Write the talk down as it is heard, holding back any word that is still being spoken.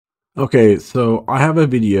Okay, so I have a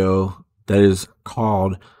video that is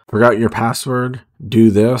called Forgot Your Password, Do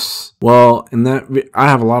This. Well, in that I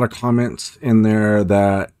have a lot of comments in there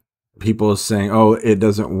that people are saying, oh, it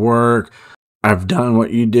doesn't work. I've done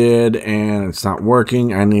what you did and it's not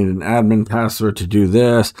working. I need an admin password to do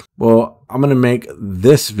this. Well, I'm going to make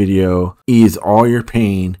this video ease all your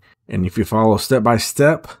pain. And if you follow step by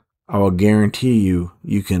step, I will guarantee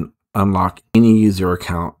you can unlock any user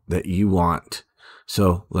account that you want.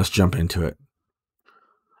 So let's jump into it.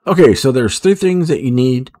 Okay, so there's three things that you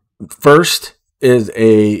need. First is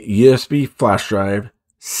a USB flash drive.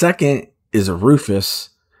 Second is a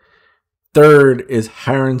Rufus. Third is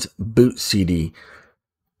Hiren's boot CD.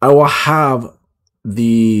 I will have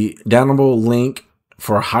the downloadable link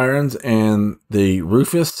for Hiren's and the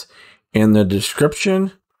Rufus in the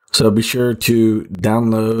description. So be sure to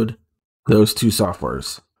download those two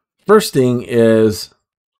softwares. First thing is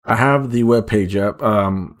I have the web page up.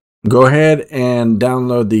 Go ahead and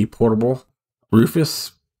download the portable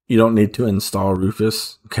Rufus. You don't need to install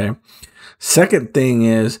Rufus. Okay. Second thing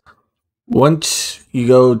is once you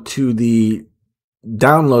go to the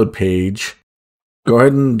download page, go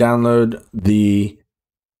ahead and download the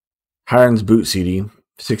Hiren's boot CD,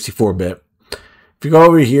 64-bit. If you go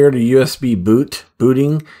over here to USB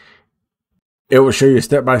booting, it will show you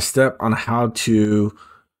step by step on how to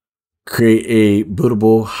create a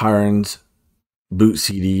bootable Hiren's boot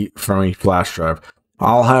CD from a flash drive.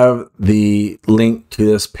 I'll have the link to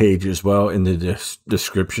this page as well in the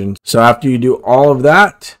description. So after you do all of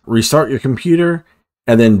that, restart your computer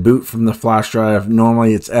and then boot from the flash drive.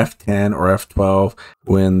 Normally it's F10 or F12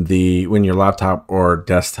 when your laptop or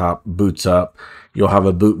desktop boots up. You'll have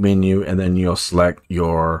a boot menu and then you'll select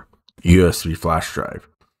your USB flash drive.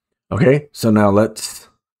 Okay, so now let's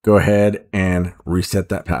go ahead and reset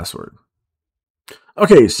that password.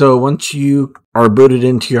 Okay, so once you are booted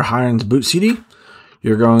into your Hiren's boot CD,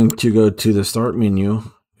 you're going to go to the start menu.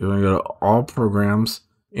 You're going to go to all programs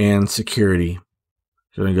and security.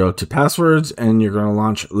 You're going to go to passwords and you're going to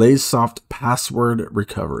launch LazySoft password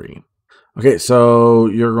recovery. Okay, so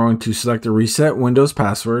you're going to select the reset Windows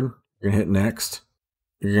password. You're going to hit next.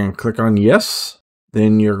 You're going to click on yes.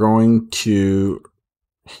 Then you're going to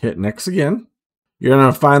hit next again. You're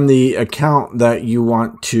going to find the account that you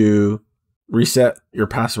want to reset your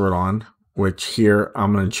password on, which here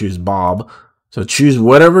I'm going to choose Bob. So choose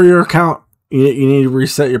whatever your account you need to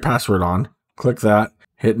reset your password on. Click that,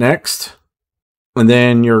 hit next, and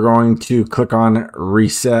then you're going to click on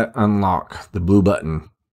reset unlock, the blue button.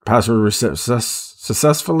 Password reset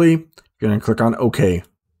successfully. You're going to click on OK.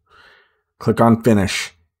 Click on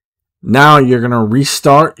finish. Now you're going to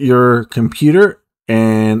restart your computer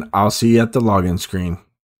and I'll see you at the login screen.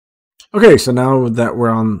 Okay, so now that we're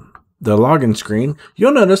on the login screen,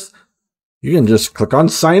 you'll notice you can just click on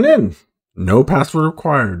sign in. No password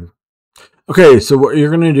required. Okay, so what you're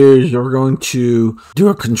going to do is you're going to do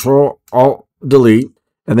a Control-Alt-Delete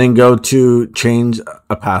and then go to change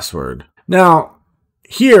a password. Now,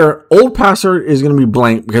 here, old password is going to be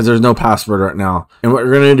blank because there's no password right now. And what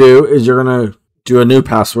you're going to do is you're going to do a new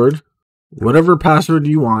password, whatever password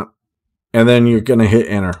you want, and then you're going to hit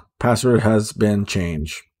enter. Password has been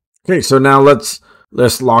changed. Okay, so now let's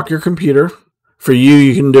lock your computer. For you,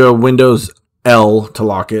 you can do a Windows L to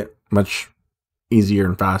lock it. Much easier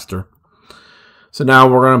and faster. So now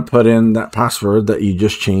we're going to put in that password that you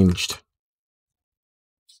just changed.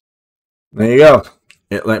 There you go.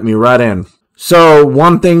 It let me right in. So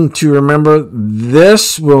one thing to remember,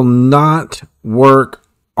 this will not work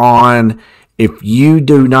on if you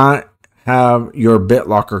do not have your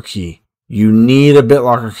Bitlocker key. You need a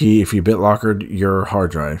Bitlocker key if you Bitlockered your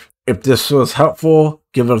hard drive. If this was helpful,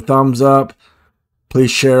 give it a thumbs up.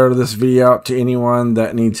 Please share this video out to anyone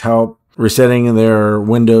that needs help resetting their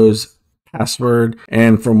Windows password.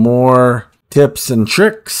 And for more tips and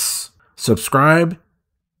tricks, subscribe.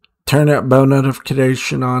 Turn that bell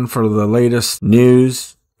notification on for the latest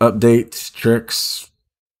news, updates, tricks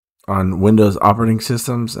on Windows operating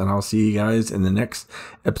systems. And I'll see you guys in the next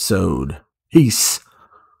episode. Peace.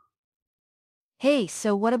 Hey,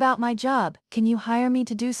 so what about my job? Can you hire me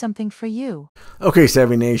to do something for you? Okay,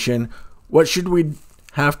 Savvy Nation. What should we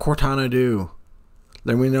have Cortana do?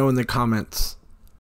 Let me know in the comments.